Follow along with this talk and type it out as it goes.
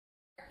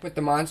with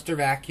the monster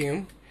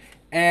vacuum,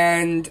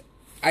 and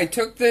I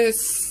took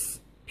this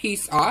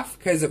piece off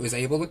because it was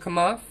able to come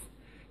off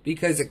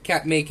because it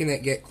kept making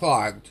it get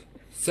clogged.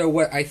 So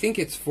what I think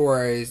it's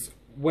for is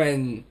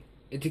to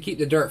keep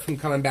the dirt from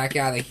coming back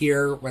out of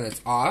here when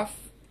it's off,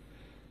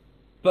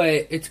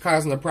 but it's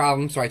causing a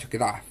problem, so I took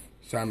it off.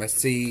 So I'm going to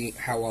see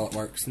how well it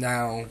works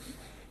now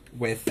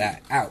with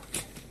that out.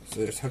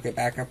 So just hook it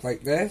back up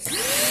like this, turn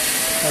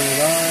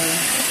it on.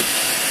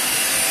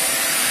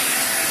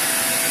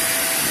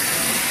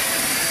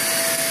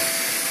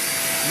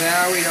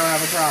 Now we don't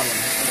have a problem.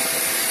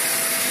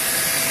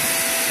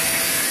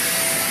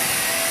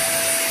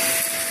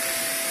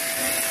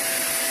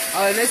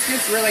 Oh, and this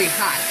gets really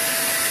hot.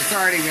 It's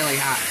already really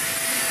hot.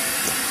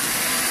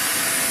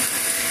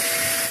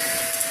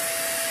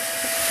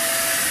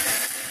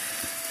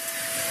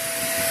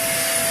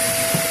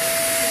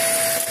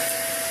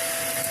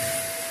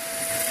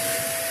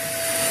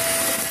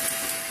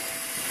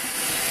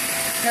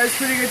 Has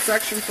pretty good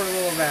suction for a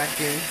little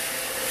vacuum.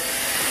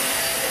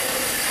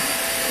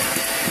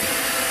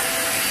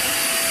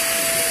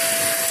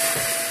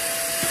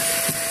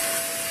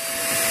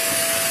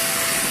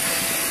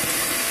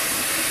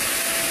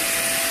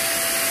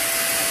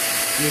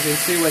 You can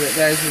see what it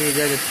does when you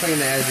go to clean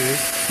the edges.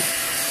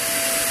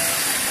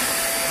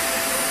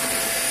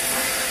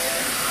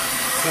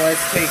 So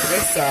let's take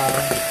this off.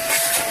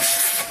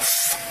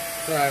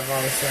 So I have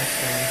all the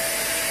section.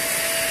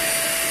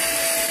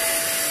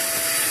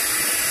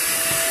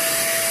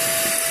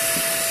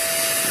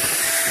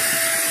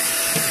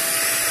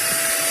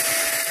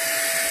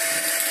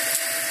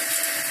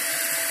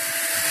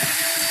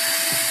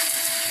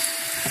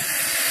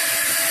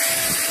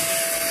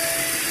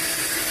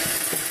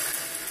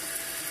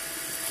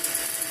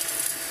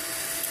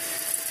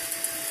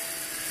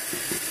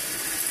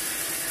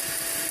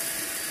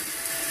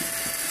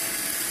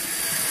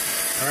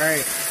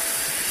 Alright,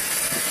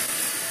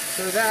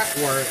 so that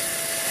worked,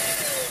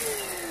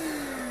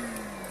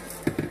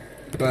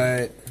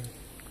 but,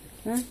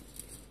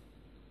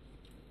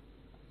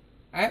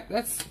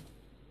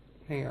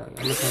 hang on,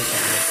 I'm just going to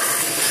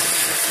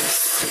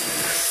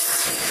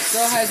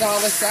still has all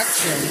the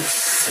suction,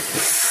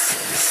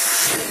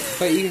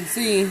 but you can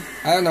see,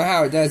 I don't know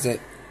how it does it,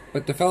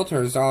 but the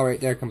filter is all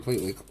right there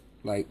completely,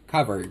 like,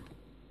 covered.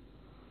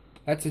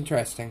 That's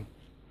interesting.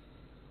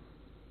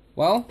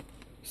 Well,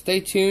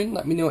 stay tuned.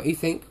 Let me know what you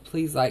think.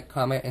 Please like,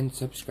 comment, and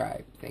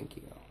subscribe. Thank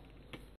you.